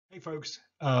Hey folks,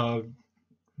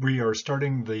 we are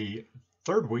starting the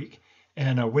third week,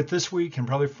 and with this week and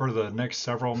probably for the next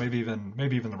several, maybe even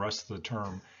the rest of the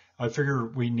term, I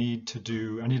figure I need to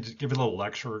give a little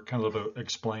lecture, kind of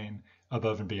explain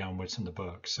above and beyond what's in the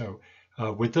book. So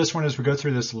with this one, as we go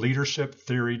through this leadership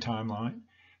theory timeline,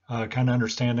 kind of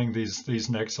understanding these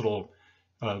next little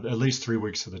at least 3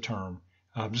 weeks of the term.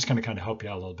 I'm just going to kind of help you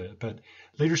out a little bit, but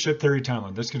leadership theory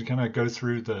timeline. This can kind of go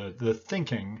through the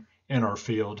thinking in our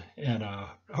field and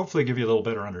hopefully give you a little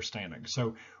better understanding.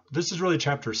 So this is really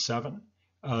chapter 7.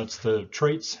 It's the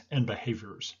traits and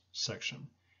behaviors section.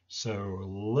 So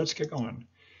let's get going.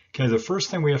 Okay, the first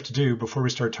thing we have to do before we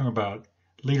start talking about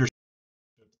leadership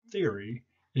theory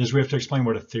is we have to explain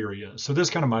what a theory is. So this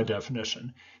is kind of my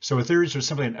definition. So a theory is just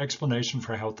simply an explanation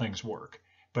for how things work.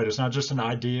 But it's not just an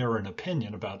idea or an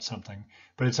opinion about something,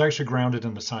 but it's actually grounded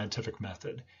in the scientific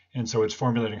method. And so it's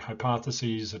formulating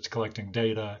hypotheses, it's collecting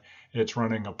data, it's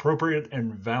running appropriate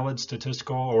and valid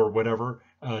statistical or whatever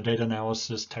data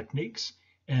analysis techniques.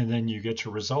 And then you get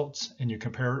your results and you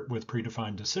compare it with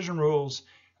predefined decision rules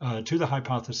to the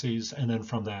hypotheses. And then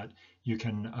from that, you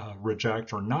can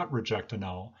reject or not reject a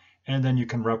null. And then you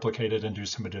can replicate it and do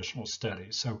some additional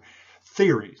studies. So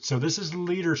theory. So this is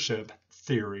leadership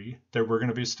theory that we're going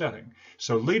to be studying.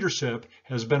 So leadership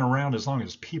has been around as long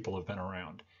as people have been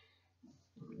around.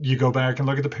 You go back and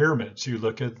look at the pyramids, you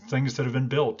look at things that have been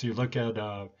built, you look at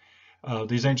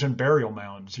these ancient burial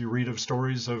mounds, you read of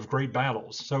stories of great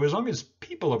battles. So as long as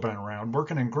people have been around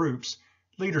working in groups,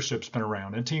 leadership's been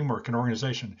around and teamwork and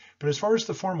organization. But as far as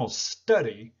the formal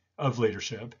study of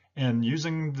leadership and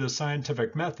using the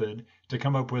scientific method to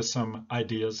come up with some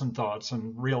ideas and thoughts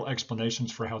and real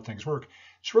explanations for how things work,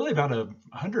 it's really about a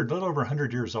little over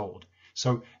 100 years old.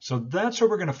 So that's what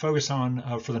we're going to focus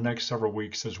on for the next several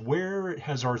weeks is where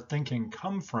has our thinking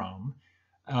come from,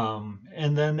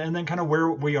 and then kind of where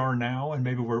we are now and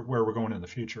maybe where we're going in the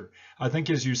future. I think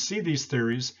as you see these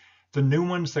theories, the new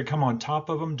ones that come on top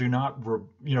of them do not,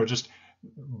 just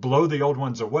blow the old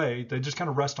ones away. They just kind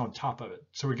of rest on top of it.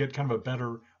 So we get kind of a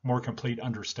better, more complete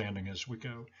understanding as we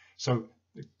go. So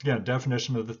again,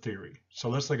 definition of the theory. So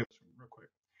let's look at this real quick.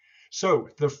 So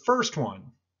the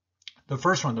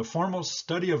formal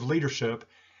study of leadership,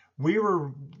 we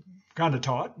were kind of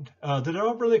taught that it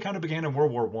all really kind of began in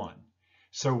World War I.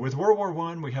 So with World War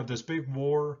I, we have this big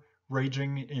war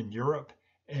raging in Europe,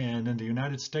 and in the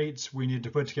United States, we need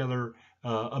to put together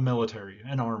a military,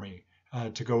 an army,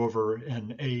 to go over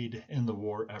and aid in the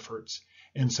war efforts.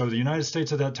 And so the United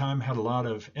States at that time had a lot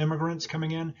of immigrants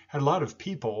coming in, had a lot of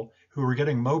people who were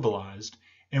getting mobilized.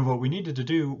 And what we needed to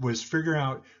do was figure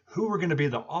out who were going to be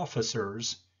the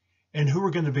officers and who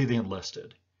were going to be the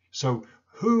enlisted. So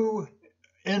who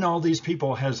in all these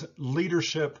people has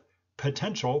leadership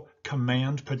potential,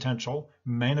 command potential,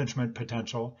 management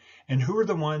potential, and who are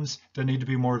the ones that need to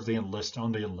be more of the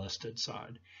on the enlisted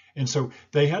side. And so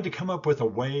they had to come up with a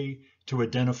way to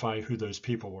identify who those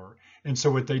people were. And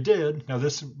so what they did, now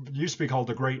this used to be called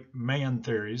the great man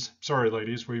theories. Sorry,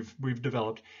 ladies, we've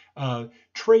developed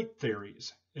trait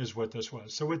theories is what this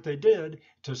was. So what they did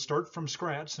to start from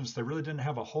scratch, since they really didn't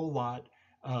have a whole lot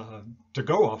to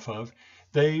go off of,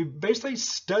 they basically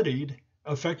studied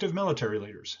effective military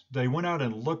leaders. They went out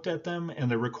and looked at them and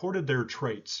they recorded their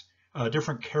traits,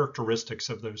 different characteristics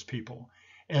of those people.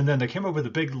 And then they came up with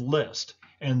a big list.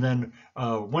 And then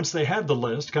once they had the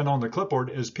list kind of on the clipboard,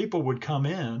 as people would come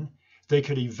in, they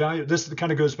could evaluate. This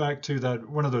kind of goes back to that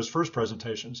one of those first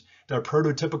presentations, that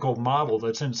prototypical model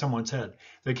that's in someone's head.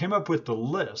 They came up with the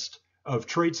list of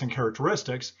traits and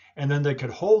characteristics, and then they could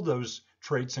hold those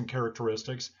traits and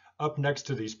characteristics up next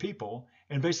to these people.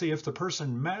 And basically, if the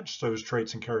person matched those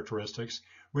traits and characteristics,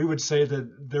 we would say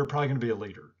that they're probably going to be a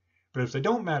leader. But if they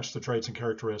don't match the traits and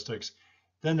characteristics,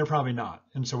 then they're probably not.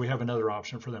 And so we have another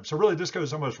option for them. So really, this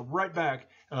goes almost right back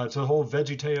to the whole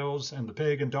VeggieTales and the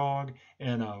pig and dog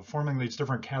and forming these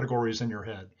different categories in your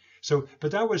head. So,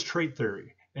 but that was trait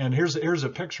theory. And here's a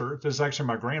picture. This is actually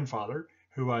my grandfather,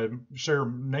 who I share a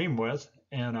name with,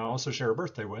 and I also share a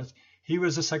birthday with. He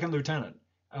was a second lieutenant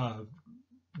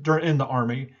in the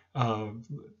Army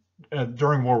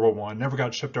during World War I. Never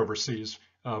got shipped overseas.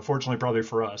 Fortunately, probably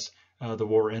for us, the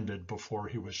war ended before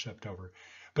he was shipped over.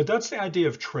 But that's the idea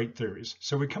of trait theories.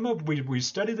 So we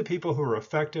study the people who are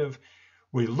effective,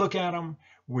 we look at them,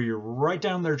 we write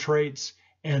down their traits,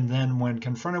 and then when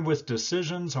confronted with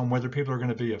decisions on whether people are going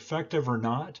to be effective or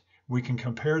not, we can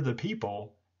compare the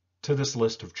people to this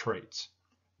list of traits.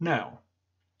 Now,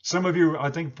 some of you, I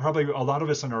think probably a lot of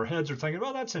us in our heads are thinking,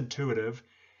 well, that's intuitive,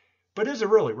 but is it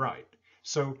really right?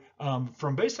 So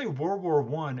from basically World War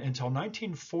I until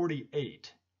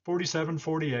 1948, 47,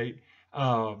 48,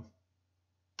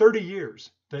 30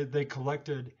 years, they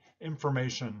collected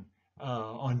information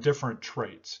on different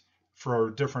traits for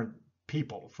different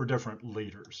people, for different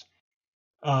leaders.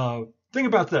 Think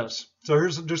about this. So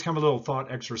here's just kind of a little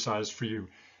thought exercise for you.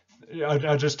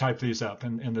 I just typed these up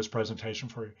in this presentation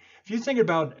for you. If you think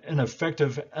about an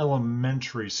effective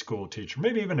elementary school teacher,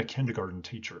 maybe even a kindergarten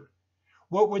teacher,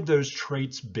 what would those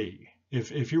traits be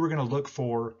if you were going to look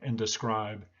for and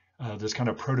describe this kind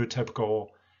of prototypical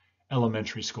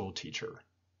elementary school teacher?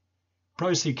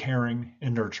 Probably see caring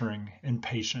and nurturing and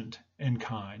patient and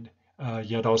kind,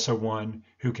 yet also one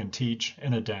who can teach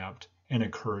and adapt and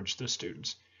encourage the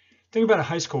students. Think about a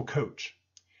high school coach.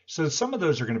 So some of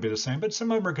those are going to be the same, but some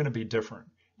of them are going to be different,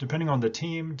 depending on the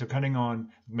team, depending on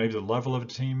maybe the level of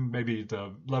the team, maybe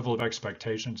the level of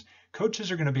expectations.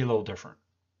 Coaches are going to be a little different.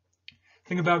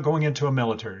 Think about going into a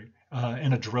military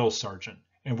and a drill sergeant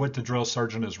and what the drill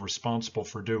sergeant is responsible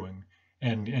for doing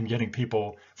and getting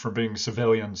people from being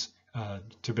civilians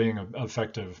to being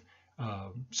effective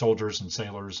soldiers and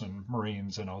sailors and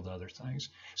Marines and all the other things.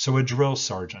 So a drill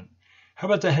sergeant. How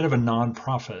about the head of a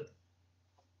nonprofit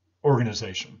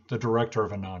organization, the director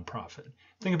of a nonprofit?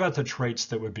 Think about the traits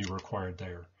that would be required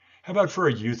there. How about for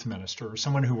a youth minister or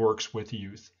someone who works with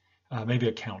youth, maybe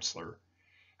a counselor?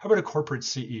 How about a corporate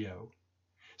CEO?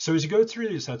 So as you go through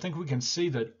these, I think we can see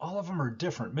that all of them are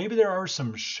different. Maybe there are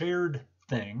some shared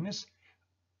things,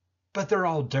 but they're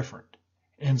all different.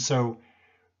 And so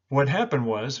what happened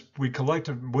was we,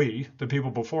 the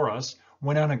people before us,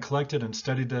 went out and collected and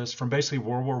studied this from basically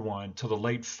World War I to the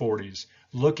late 40s,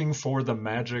 looking for the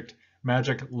magic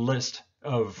list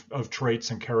of traits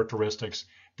and characteristics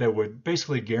that would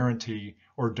basically guarantee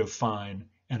or define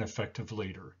an effective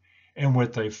leader. And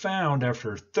what they found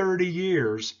after 30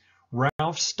 years,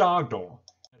 Ralph Stogdill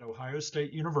at Ohio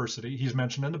State University, he's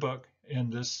mentioned in the book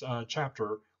in this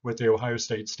chapter with the Ohio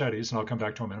State studies, and I'll come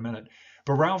back to him in a minute.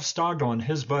 But Ralph Stogdill and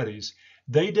his buddies,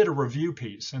 they did a review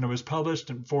piece, and it was published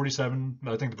in 47,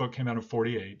 I think the book came out in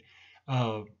 48,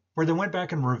 where they went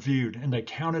back and reviewed and they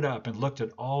counted up and looked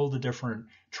at all the different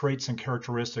traits and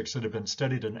characteristics that have been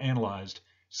studied and analyzed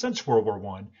since World War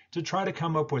I to try to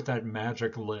come up with that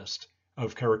magic list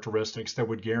of characteristics that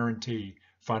would guarantee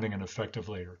finding an effective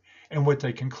leader. And what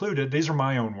they concluded, these are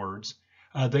my own words,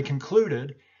 they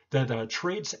concluded that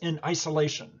traits in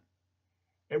isolation,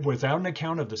 without an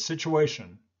account of the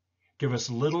situation, give us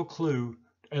little clue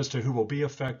as to who will be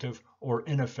effective or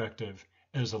ineffective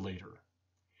as a leader.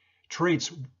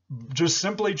 Traits, just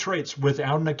simply traits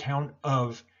without an account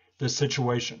of the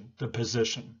situation, the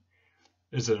position.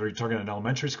 Are you talking an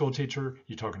elementary school teacher? Are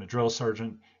you talking a drill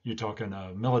sergeant? Are you talking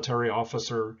a military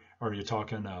officer? Are you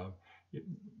talking a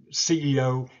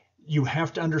CEO? You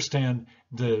have to understand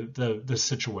the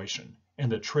situation,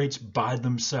 and the traits by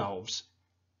themselves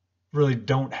really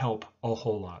don't help a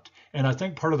whole lot. And I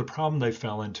think part of the problem they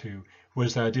fell into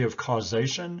was the idea of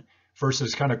causation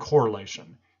versus kind of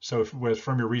correlation. So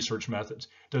from your research methods,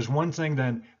 does one thing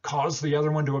then cause the other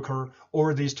one to occur, or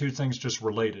are these two things just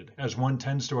related? As one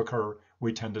tends to occur,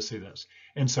 we tend to see this.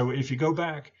 And so if you go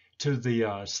back to the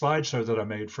slideshow that I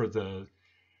made for the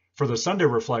Sunday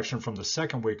reflection from the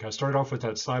second week, I started off with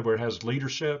that slide where it has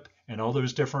leadership and all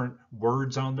those different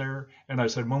words on there. And I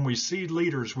said, when we see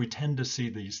leaders, we tend to see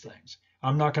these things.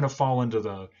 I'm not going to fall into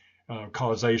the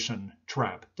causation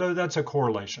trap. That's a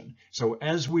correlation. So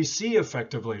as we see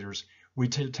effective leaders, we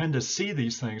tend to see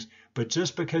these things, but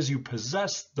just because you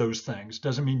possess those things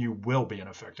doesn't mean you will be an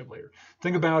effective leader.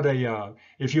 Think about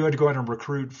if you had to go out and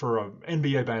recruit for an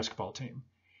NBA basketball team.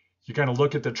 You kind of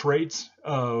look at the traits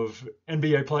of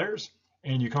NBA players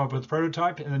and you come up with a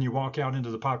prototype, and then you walk out into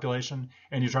the population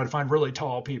and you try to find really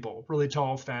tall people, really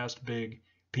tall, fast, big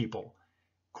people,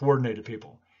 coordinated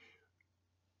people.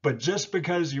 But just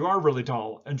because you are really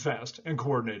tall and fast and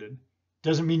coordinated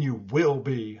doesn't mean you will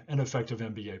be an effective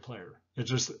NBA player. It's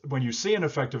just when you see an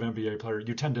effective NBA player,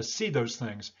 you tend to see those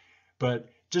things. But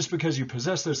just because you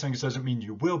possess those things doesn't mean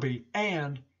you will be.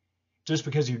 And just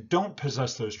because you don't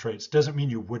possess those traits doesn't mean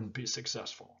you wouldn't be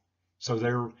successful. So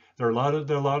there are a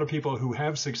lot of people who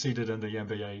have succeeded in the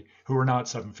NBA who are not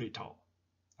 7 feet tall.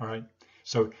 All right.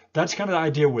 So that's kind of the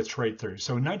idea with trait theory.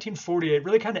 So in 1948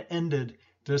 really kind of ended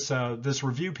this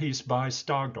review piece by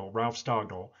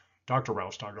Stogdill, Dr.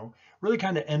 Ralph Stogdill, really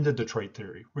kind of ended the trait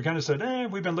theory. We kind of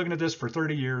said, we've been looking at this for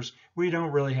 30 years. We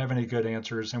don't really have any good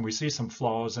answers, and we see some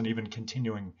flaws and even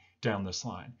continuing down this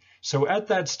line. So at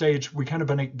that stage, we kind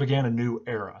of began a new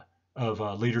era of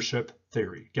leadership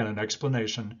theory, again, an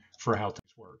explanation for how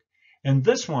things work. And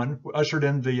this one ushered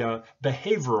in the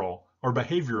behavioral or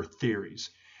behavior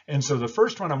theories. And so the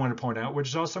first one I want to point out, which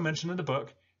is also mentioned in the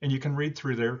book, and you can read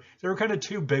through there were kind of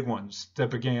two big ones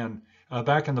that began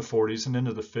back in the 40s and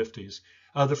into the 50s.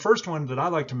 The first one that I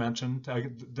like to mention,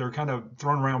 they're kind of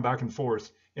thrown around back and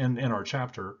forth in our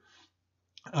chapter,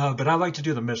 but I like to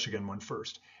do the Michigan one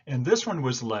first. And this one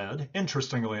was led,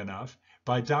 interestingly enough,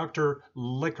 by Dr.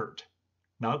 Lickert.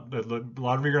 Not a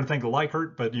lot of you are going to think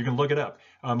Likert, but you can look it up.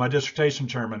 My dissertation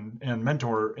chairman and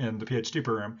mentor in the PhD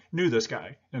program knew this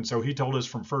guy, and so he told us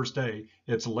from first day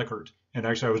it's Lickert. And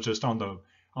actually, I was just on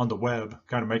the web,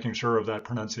 kind of making sure of that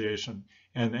pronunciation,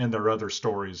 and there are other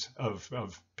stories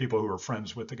of people who are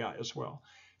friends with the guy as well.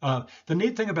 The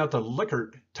neat thing about the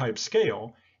Likert type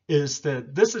scale is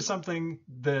that this is something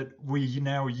that we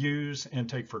now use and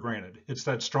take for granted. It's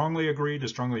that strongly agree to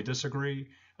strongly disagree,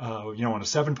 on a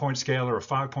 7-point scale or a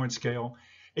 5-point scale.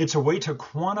 It's a way to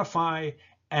quantify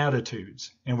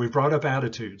attitudes. And we've brought up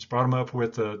attitudes, brought them up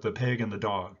with the pig and the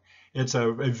dog. It's a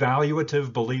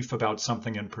evaluative belief about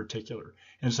something in particular.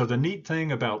 And so the neat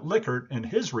thing about Likert and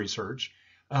his research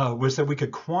was that we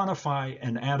could quantify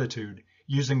an attitude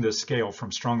using this scale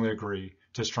from strongly agree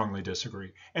to strongly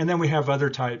disagree. And then we have other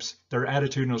types, they're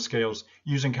attitudinal scales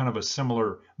using kind of a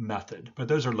similar method, but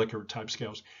those are Likert type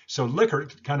scales. So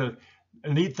Likert, kind of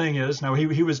a neat thing is, now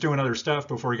he was doing other stuff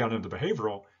before he got into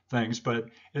behavioral things, but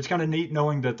it's kind of neat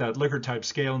knowing that Likert type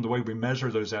scale and the way we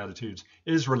measure those attitudes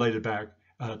is related back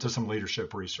to some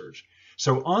leadership research.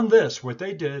 So on this, what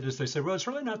they did is they said, well, it's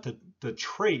really not the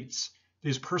traits,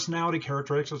 these personality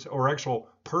characteristics or actual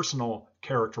personal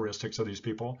characteristics of these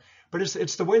people, but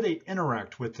it's the way they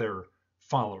interact with their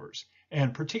followers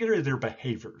and particularly their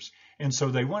behaviors. And so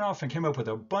they went off and came up with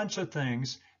a bunch of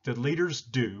things that leaders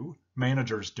do,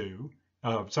 managers do.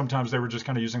 Sometimes they were just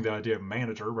kind of using the idea of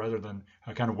manager rather than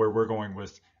kind of where we're going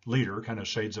with leader, kind of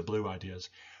shades of blue ideas.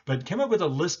 But came up with a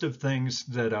list of things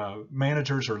that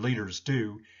managers or leaders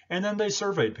do, and then they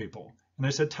surveyed people. And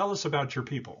they said, tell us about your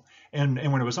people. And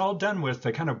when it was all done with,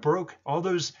 they kind of broke all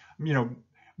those,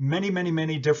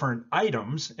 many different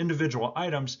items, individual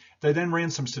items. They then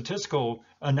ran some statistical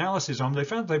analyses on them. They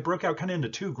found they broke out kind of into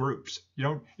two groups.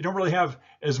 You don't really have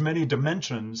as many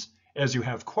dimensions as you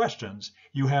have questions.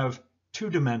 You have two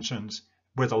dimensions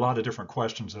with a lot of different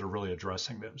questions that are really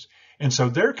addressing those. And so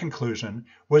their conclusion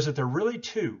was that they're really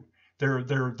two. They're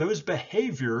those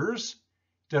behaviors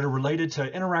that are related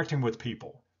to interacting with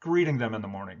people, greeting them in the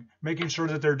morning, making sure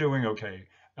that they're doing okay,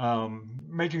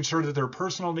 making sure that their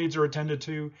personal needs are attended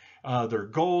to, their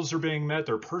goals are being met,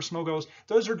 their personal goals.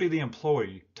 Those would be the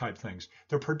employee type things.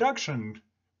 The production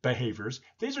behaviors,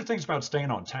 these are things about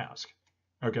staying on task.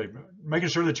 Okay, making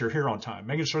sure that you're here on time,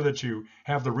 making sure that you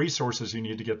have the resources you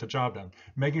need to get the job done,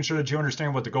 making sure that you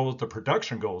understand what the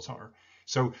production goals are.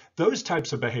 So those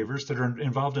types of behaviors that are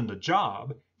involved in the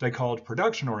job, they called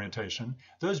production orientation.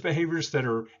 Those behaviors that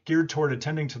are geared toward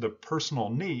attending to the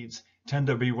personal needs tend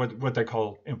to be what they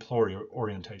call employee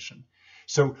orientation.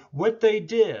 So what they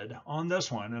did on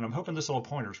this one, and I'm hoping this little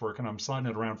pointer's working, I'm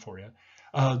sliding it around for you.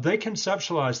 They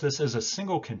conceptualized this as a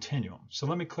single continuum. So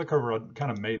let me click over, I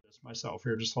kind of made this myself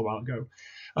here just a while ago.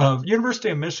 University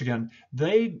of Michigan,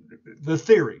 the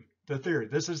theory,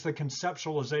 this is the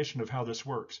conceptualization of how this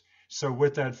works. So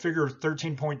with that figure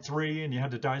 13.3, and you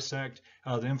had to dissect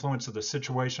the influence of the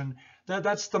situation,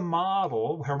 that's the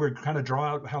model, how we kind of draw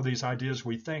out how these ideas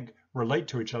we think relate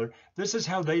to each other. This is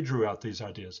how they drew out these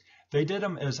ideas. They did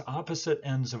them as opposite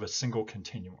ends of a single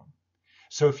continuum.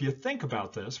 So if you think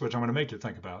about this, which I'm going to make you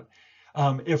think about,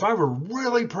 if I were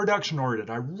really production oriented,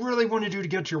 I really wanted you to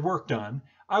get your work done,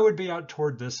 I would be out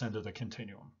toward this end of the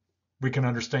continuum. We can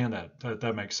understand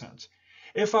that makes sense.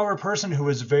 If I were a person who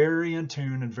is very in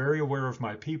tune and very aware of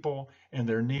my people and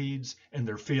their needs and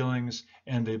their feelings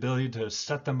and the ability to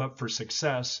set them up for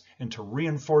success and to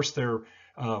reinforce their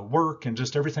work and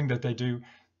just everything that they do,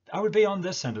 I would be on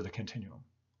this end of the continuum.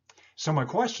 So my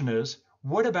question is,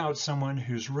 what about someone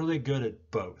who's really good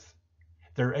at both?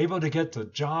 They're able to get the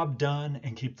job done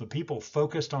and keep the people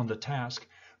focused on the task,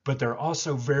 but they're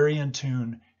also very in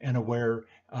tune and aware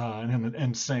and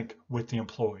in sync with the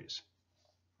employees.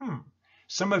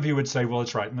 Some of you would say, well,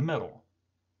 it's right in the middle.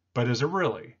 But is it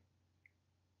really?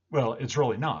 Well, it's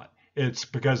really not. It's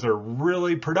because they're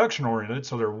really production oriented,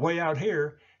 so they're way out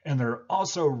here, and they're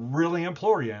also really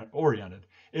employee oriented.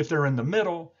 If they're in the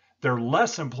middle, they're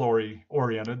less employee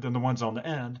oriented than the ones on the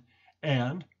end,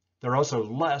 and they're also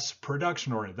less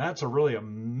production oriented. That's really a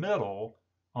middle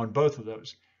on both of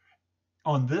those.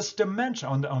 On this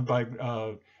dimension,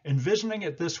 by envisioning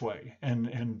it this way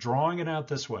and drawing it out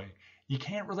this way, you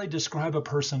can't really describe a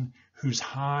person who's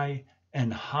high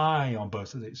and high on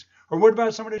both of these. Or what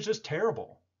about someone who's just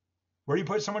terrible? Where do you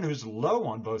put someone who's low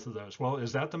on both of those? Well,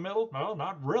 is that the middle? Well,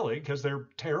 not really, because they're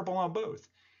terrible on both.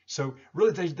 So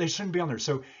really, they shouldn't be on there.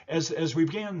 So as we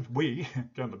began,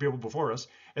 the people before us,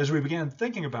 as we began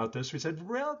thinking about this, we said,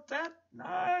 well, that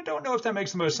I don't know if that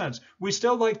makes the most sense. We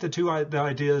still like the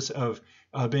ideas of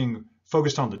being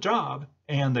focused on the job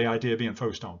and the idea of being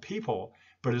focused on people.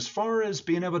 But as far as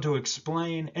being able to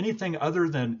explain anything other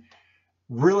than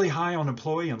really high on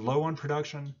employee and low on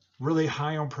production, really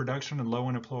high on production and low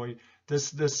on employee,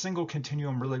 this single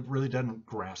continuum really doesn't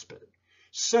grasp it.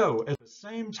 So at the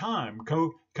same time,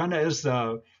 kind of as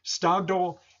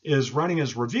Stockdale is writing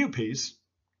his review piece,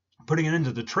 putting it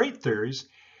into the trait theories,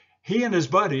 he and his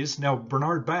buddies, now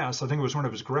Bernard Bass, I think it was one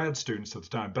of his grad students at the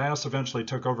time, Bass eventually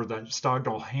took over that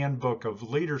Stockdale Handbook of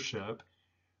Leadership,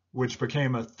 which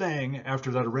became a thing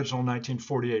after that original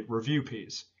 1948 review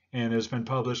piece and has been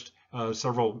published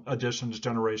several editions,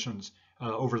 generations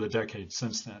over the decades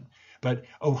since then. But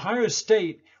Ohio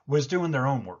State was doing their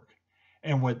own work.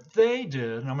 And what they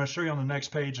did, and I'm going to show you on the next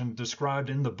page and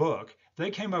described in the book, they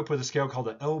came up with a scale called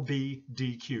the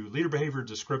LBDQ, Leader Behavior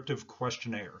Descriptive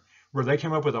Questionnaire, where they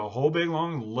came up with a whole big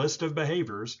long list of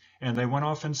behaviors, and they went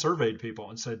off and surveyed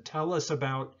people and said, tell us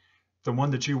about the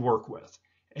one that you work with.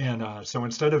 And so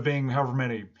instead of being however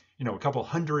many, a couple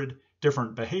hundred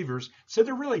different behaviors, said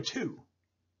there are really two.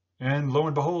 And lo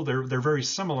and behold, they're very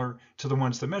similar to the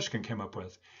ones that Michigan came up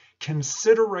with.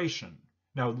 Consideration.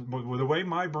 Now, the way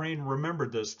my brain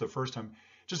remembered this the first time,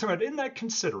 just about, isn't that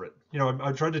considerate?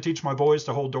 I tried to teach my boys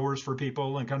to hold doors for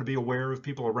people and kind of be aware of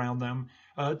people around them,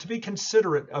 to be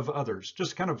considerate of others,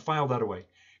 just kind of file that away.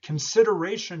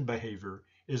 Consideration behavior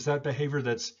is that behavior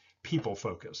that's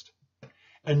people-focused.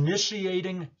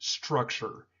 Initiating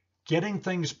structure, getting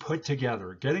things put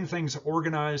together, getting things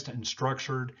organized and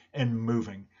structured and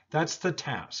moving. That's the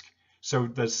task. So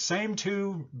the same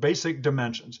two basic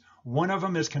dimensions. One of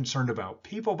them is concerned about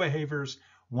people behaviors.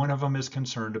 One of them is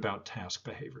concerned about task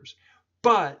behaviors.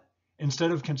 But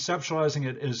instead of conceptualizing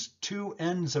it as two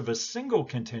ends of a single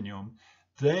continuum,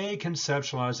 they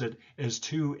conceptualize it as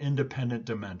two independent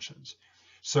dimensions.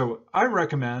 So I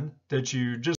recommend that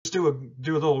you just do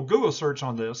a little Google search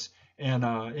on this,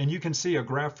 and you can see a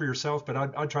graph for yourself. But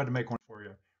I tried to make one for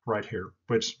you right here,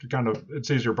 which it's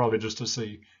easier probably just to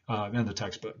see in the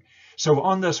textbook. So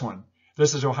on this one,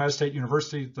 this is Ohio State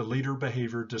University, the Leader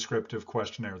Behavior Descriptive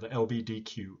Questionnaire, the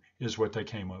LBDQ is what they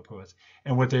came up with.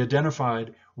 And what they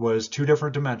identified was two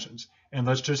different dimensions. And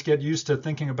let's just get used to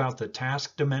thinking about the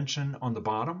task dimension on the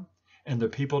bottom and the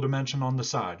people dimension on the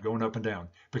side, going up and down,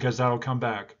 because that'll come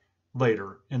back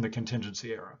later in the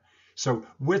contingency era. So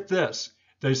with this,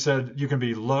 they said you can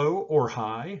be low or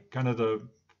high, kind of the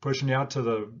pushing you out to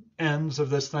the ends of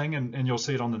this thing, and you'll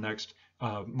see it on the next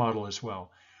model as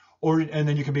well. And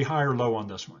then you can be high or low on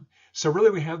this one. So really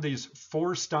we have these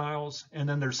four styles, and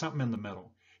then there's something in the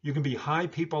middle. You can be high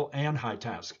people and high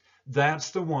task. That's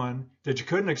the one that you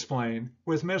couldn't explain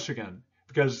with Michigan,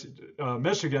 because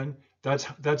Michigan, that's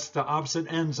the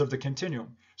opposite ends of the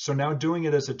continuum. So now doing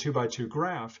it as a 2x2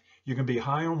 graph, you can be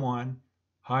high on one,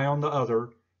 high on the other,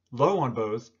 low on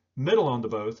both, middle on the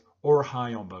both, or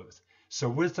high on both. So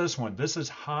with this one, this is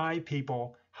high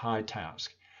people, high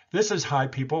task. This is high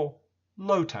people,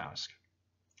 low task.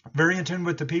 Very in tune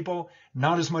with the people,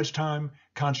 not as much time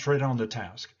concentrated on the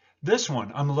task. This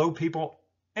one, I'm low people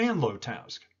and low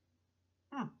task.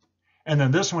 And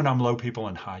then this one, I'm low people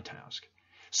and high task.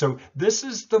 So this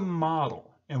is the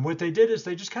model. And what they did is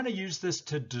they just kind of used this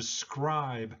to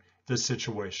describe the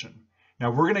situation. Now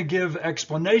we're going to give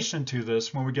explanation to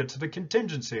this when we get to the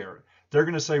contingency era. They're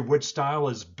going to say which style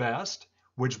is best,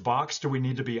 which box do we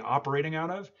need to be operating out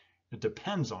of. It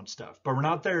depends on stuff, but we're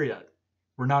not there yet.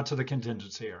 We're not to the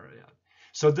contingency era yet.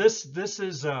 So this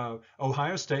is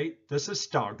Ohio State. This is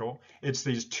Stockdale. It's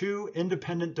these two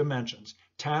independent dimensions: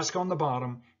 task on the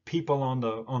bottom, people on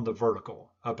the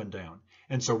vertical, up and down.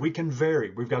 And so we can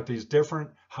vary. We've got these different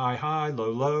high,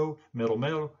 low, low, middle,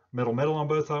 middle on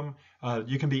both of them.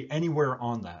 You can be anywhere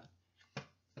on that.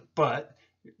 But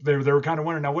they were kind of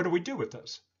wondering, now what do we do with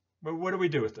this? What do we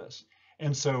do with this?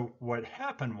 And so what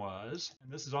happened was,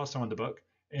 and this is also in the book,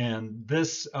 and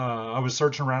this, I was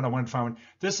searching around, I wanted to find one.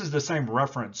 This is the same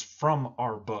reference from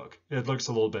our book. It looks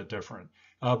a little bit different.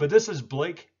 But this is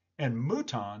Blake and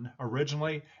Mouton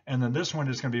originally, and then this one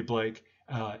is going to be Blake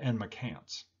and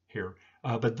McCants here.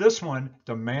 But this one,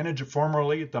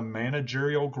 formerly the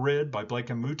Managerial Grid by Blake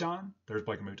and Mouton, there's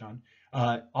Blake and Mouton,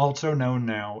 also known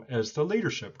now as the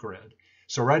Leadership Grid.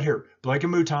 So right here, Blake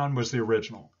and Mouton was the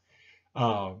original.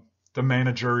 The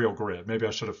Managerial Grid, maybe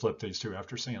I should have flipped these two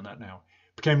after seeing that now.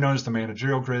 Became known as the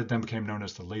Managerial Grid, then became known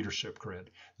as the Leadership Grid.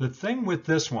 The thing with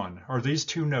this one are these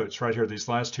two notes right here, these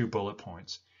last two bullet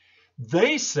points.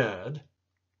 They said,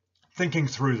 thinking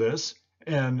through this,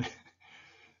 and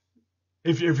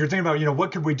if you're thinking about,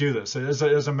 what could we do this as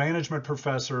a management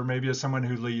professor, maybe as someone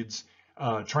who leads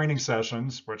training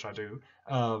sessions, which I do,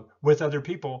 with other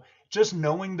people, just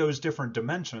knowing those different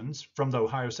dimensions from the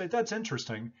Ohio State, that's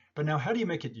interesting. But now how do you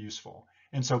make it useful?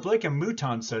 And so Blake and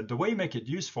Mouton said the way you make it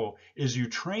useful is you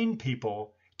train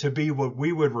people to be what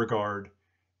we would regard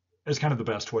as kind of the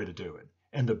best way to do it.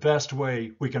 And the best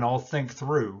way we can all think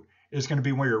through is going to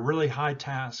be where you're really high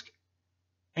task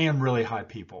and really high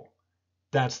people.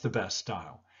 That's the best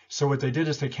style. So what they did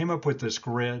is they came up with this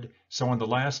grid. So on the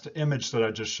last image that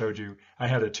I just showed you, I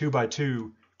had a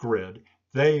 2x2 grid.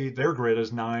 Their grid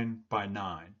is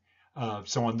 9x9.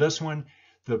 So on this one,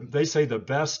 they say the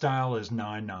best style is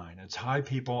 9-9. It's high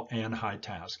people and high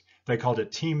task. They called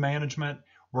it team management.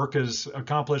 Work is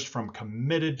accomplished from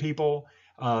committed people.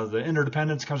 The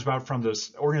interdependence comes about from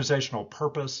this organizational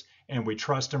purpose, and we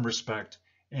trust and respect,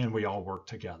 and we all work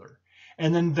together.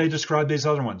 And then they describe these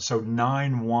other ones. So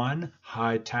 9-1,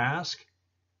 high task,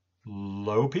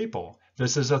 low people.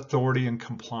 This is authority and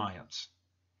compliance.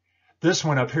 This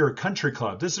one up here, country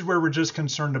club. This is where we're just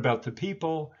concerned about the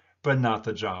people, but not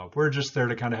the job. We're just there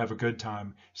to kind of have a good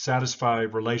time, satisfy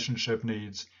relationship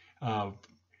needs,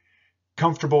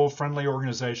 comfortable, friendly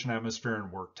organization atmosphere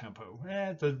and work tempo.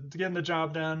 Getting the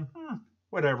job done,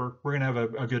 whatever. We're going to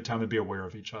have a good time and be aware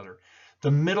of each other.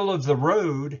 The middle of the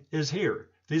road is here.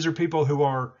 These are people who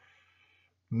are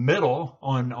middle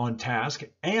on task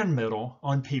and middle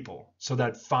on people. So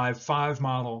that 5-5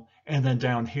 model, and then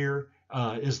down here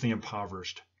is the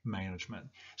impoverished management.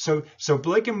 So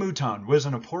Blake and Mouton was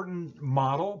an important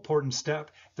model, important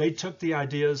step. They took the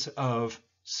ideas of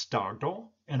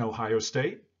Stockdale and Ohio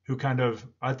State, who kind of,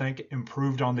 I think,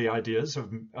 improved on the ideas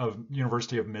of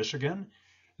University of Michigan.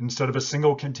 Instead of a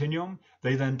single continuum,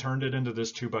 they then turned it into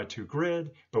this 2x2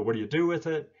 grid. But what do you do with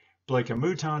it? Blake and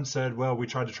Mouton said, well, we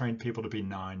try to train people to be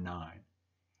 9-9.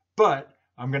 But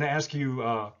I'm going to ask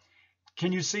you,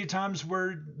 can you see times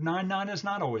where 9-9 is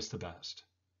not always the best?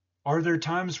 Are there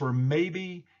times where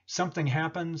maybe something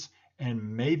happens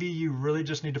and maybe you really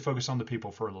just need to focus on the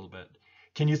people for a little bit?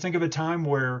 Can you think of a time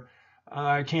where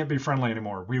I can't be friendly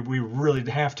anymore? We really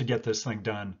have to get this thing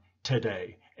done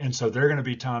today. And so there are going to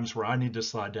be times where I need to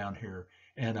slide down here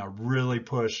and really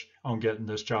push on getting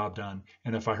this job done.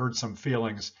 And if I hurt some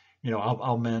feelings,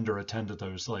 I'll mend or attend to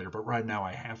those later. But right now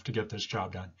I have to get this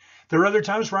job done. There are other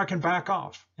times where I can back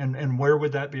off. And where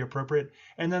would that be appropriate?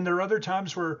 And then there are other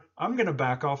times where I'm going to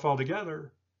back off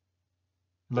altogether.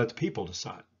 Let the people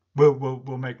decide.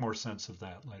 We'll make more sense of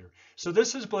that later. So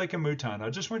this is Blake and Mouton. I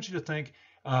just want you to think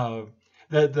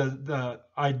that the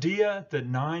idea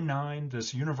that 9-9,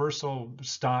 this universal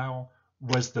style,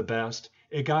 was the best.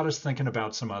 It got us thinking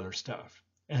about some other stuff.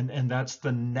 And that's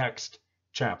the next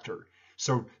chapter.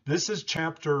 So this is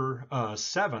chapter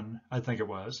 7, I think it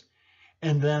was.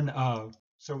 And then,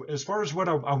 so as far as what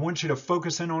I want you to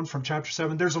focus in on from chapter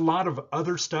 7, there's a lot of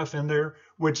other stuff in there,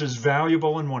 which is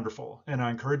valuable and wonderful. And I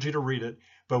encourage you to read it.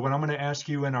 But what I'm going to ask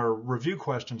you in our review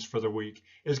questions for the week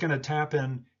is going to tap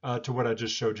in to what I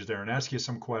just showed you there and ask you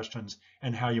some questions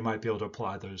and how you might be able to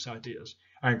apply those ideas.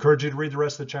 I encourage you to read the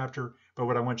rest of the chapter, but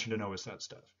what I want you to know is that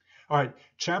stuff. All right,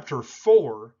 chapter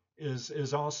 4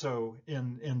 is also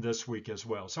in this week as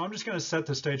well. So I'm just going to set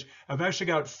the stage. I've actually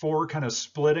got 4 kind of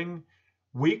splitting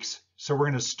weeks. So we're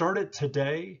going to start it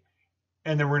today,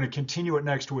 and then we're going to continue it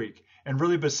next week. And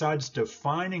really, besides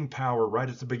defining power right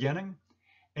at the beginning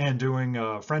and doing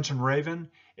French and Raven,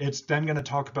 it's then going to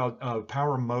talk about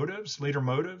power motives, leader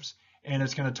motives, and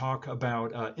it's going to talk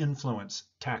about influence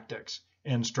tactics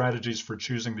and strategies for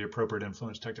choosing the appropriate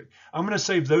influence tactic. I'm going to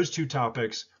save those 2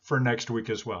 topics for next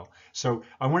week as well. So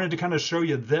I wanted to kind of show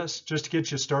you this just to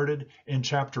get you started in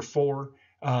chapter 4,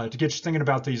 to get you thinking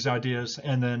about these ideas.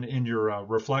 And then in your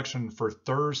reflection for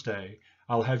Thursday,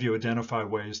 I'll have you identify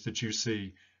ways that you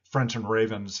see French and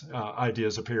Raven's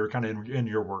ideas appear kind of in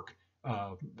your work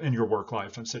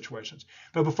life and situations.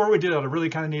 But before we do that, I really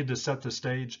kind of need to set the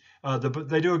stage.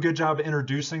 They do a good job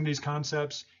introducing these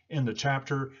concepts in the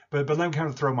chapter, but let me kind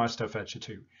of throw my stuff at you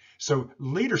too. So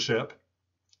leadership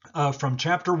from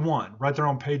chapter 1, right there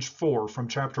on page 4 from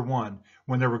chapter 1,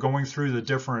 when they were going through the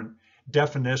different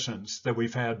definitions that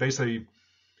we've had, basically,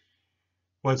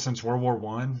 since World War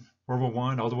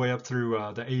I, all the way up through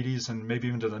the 80s and maybe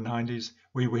even to the 90s,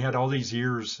 we had all these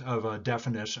years of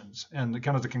definitions. And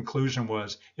the conclusion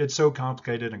was it's so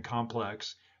complicated and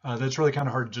complex that it's really kind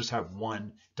of hard to just have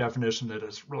one definition that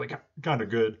is really kind of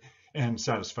good and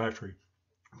satisfactory.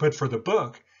 But for the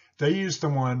book, they used the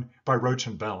one by Roach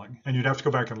and Belling. And you'd have to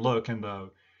go back and look in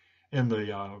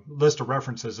the list of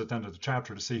references at the end of the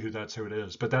chapter to see who it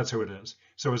is, but that's who it is.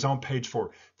 So it's on page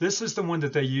 4. This is the one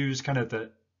that they use kind of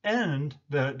end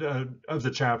of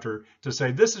the chapter to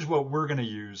say this is what we're going to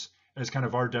use as kind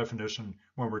of our definition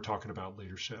when we're talking about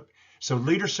leadership. So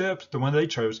leadership, the one they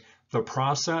chose, the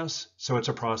process, so it's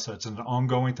a process, it's an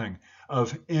ongoing thing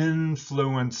of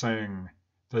influencing.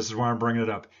 This is why I'm bringing it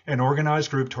up. An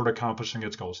organized group toward accomplishing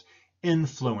its goals.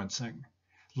 Influencing.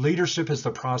 Leadership is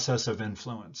the process of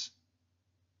influence.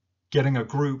 Getting a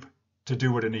group to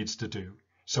do what it needs to do.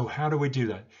 So how do we do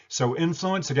that? So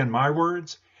influence, again, my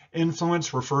words,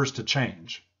 influence refers to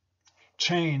change.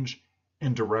 Change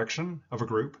in direction of a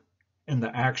group, in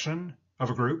the action of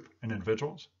a group and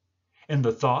individuals, in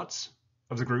the thoughts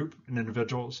of the group and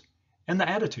individuals, and the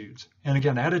attitudes. And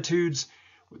again, attitudes,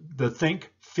 the think,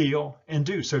 feel, and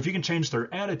do. So if you can change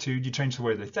their attitude, you change the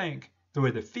way they think, the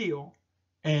way they feel,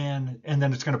 and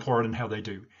then it's going to pour out in how they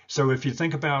do. So if you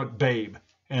think about Babe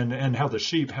and how the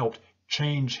sheep helped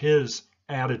change his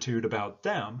attitude about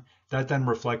them, that then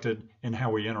reflected in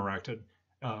how we interacted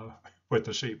with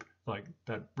the sheep. Like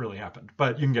that really happened,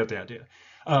 but you can get the idea.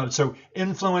 So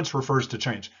influence refers to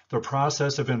change, the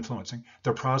process of influencing,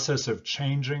 the process of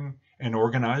changing an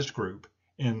organized group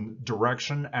in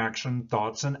direction, action,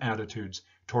 thoughts, and attitudes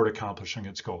toward accomplishing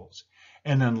its goals.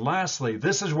 And then lastly,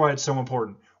 this is why it's so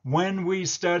important. When we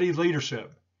study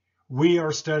leadership, we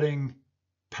are studying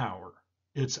power.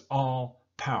 It's all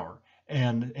power.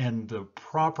 And the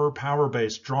proper power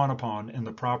base drawn upon in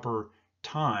the proper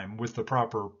time with the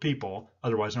proper people,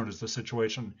 otherwise known as the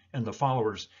situation and the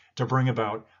followers, to bring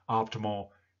about optimal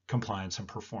compliance and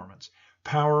performance.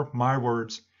 Power, my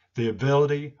words, the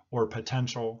ability or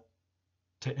potential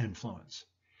to influence.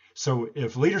 So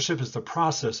if leadership is the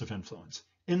process of influence,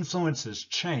 influence is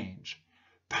change.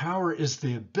 Power is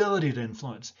the ability to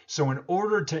influence. So in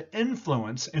order to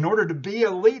influence, in order to be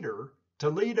a leader, to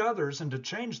lead others and to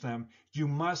change them, you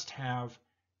must have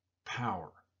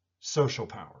power, social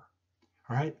power.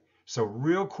 All right. So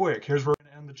real quick, here's where we're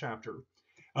going to end the chapter.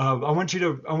 I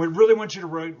really want you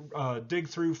to dig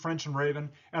through French and Raven,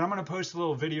 and I'm going to post a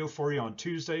little video for you on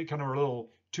Tuesday, kind of a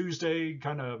little Tuesday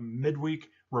kind of midweek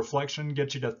reflection,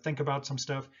 get you to think about some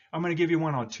stuff. I'm going to give you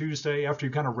one on Tuesday after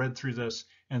you kind of read through this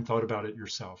and thought about it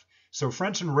yourself. So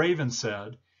French and Raven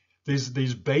said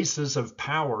these bases of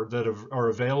power that are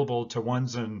available to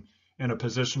ones in a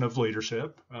position of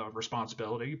leadership,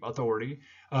 responsibility, authority.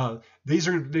 They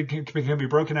can be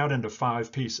broken out into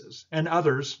 5 pieces. And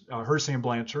others, Hersey and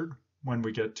Blanchard, when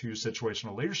we get to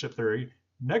situational leadership theory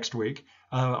next week,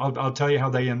 I'll tell you how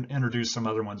they introduce some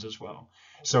other ones as well.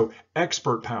 So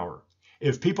expert power.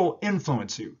 If people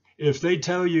influence you, if they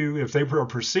tell you, if they are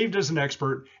perceived as an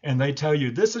expert and they tell you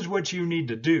this is what you need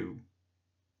to do,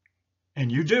 and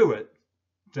you do it,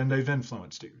 then they've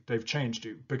influenced you. They've changed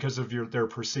you because of their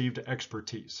perceived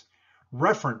expertise.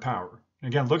 Referent power.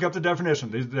 Again, look up the definition.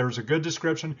 There's a good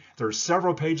description. There's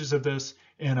several pages of this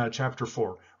in chapter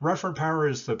 4. Referent power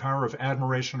is the power of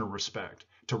admiration or respect.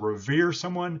 To revere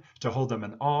someone, to hold them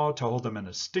in awe, to hold them in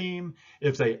esteem.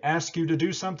 If they ask you to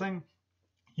do something,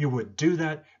 you would do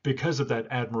that because of that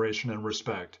admiration and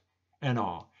respect and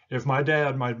awe. If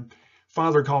my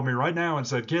father called me right now and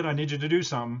said, "Kid, I need you to do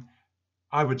something,"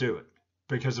 I would do it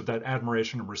because of that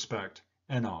admiration and respect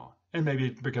and awe. And maybe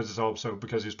because it's also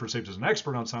because he's perceived as an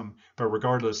expert on something, but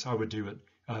regardless, I would do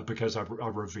it because I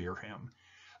revere him.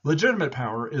 Legitimate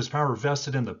power is power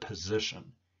vested in the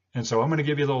position. And so I'm going to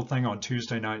give you a little thing on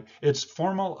Tuesday night. It's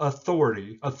formal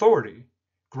authority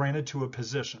granted to a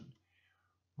position.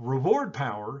 Reward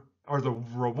power are the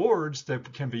rewards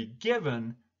that can be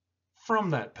given from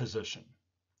that position.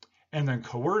 And then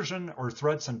coercion or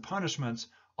threats and punishments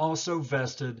also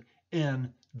vested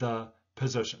in the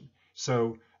position.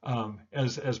 So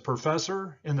as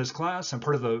professor in this class and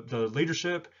part of the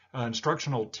leadership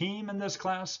instructional team in this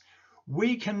class,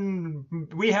 we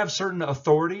have certain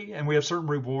authority and we have certain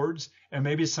rewards and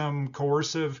maybe some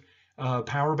coercive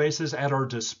power bases at our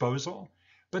disposal.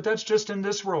 But that's just in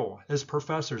this role as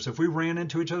professors. If we ran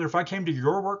into each other, if I came to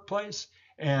your workplace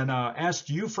and asked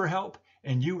you for help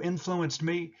and you influenced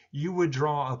me, you would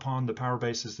draw upon the power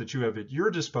bases that you have at your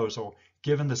disposal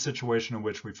given the situation in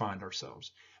which we find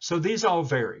ourselves. So these all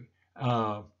vary.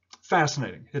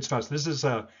 Fascinating. It's fascinating. This is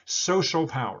social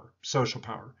power,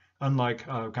 unlike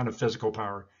kind of physical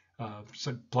power.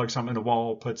 So plug something in a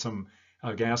wall, put some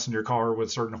gas in your car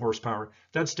with certain horsepower.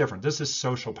 That's different. This is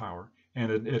social power,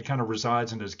 and it kind of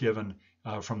resides and is given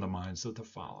from the minds of the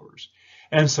followers.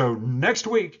 And so next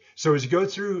week, so as you go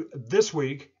through this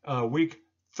week, week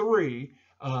 3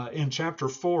 in chapter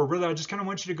 4, really I just kind of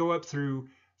want you to go up through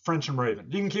French and Raven.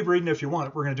 You can keep reading if you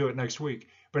want. We're going to do it next week.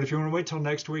 But if you want to wait till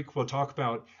next week, we'll talk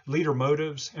about leader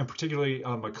motives and particularly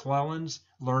McClellan's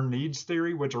learned needs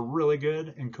theory, which are really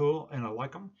good and cool, and I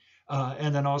like them.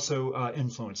 and then also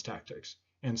influence tactics.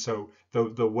 And so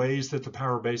the ways that the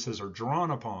power bases are drawn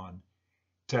upon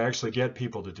to actually get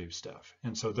people to do stuff.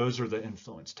 And so those are the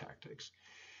influence tactics.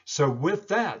 So with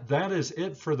that, that is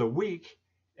it for the week.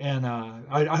 And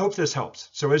I hope this helps.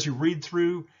 So as you read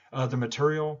through the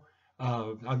material,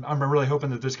 I'm really hoping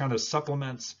that this kind of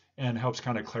supplements and helps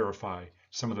kind of clarify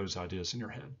some of those ideas in your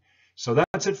head. So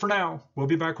that's it for now. We'll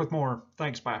be back with more.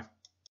 Thanks. Bye.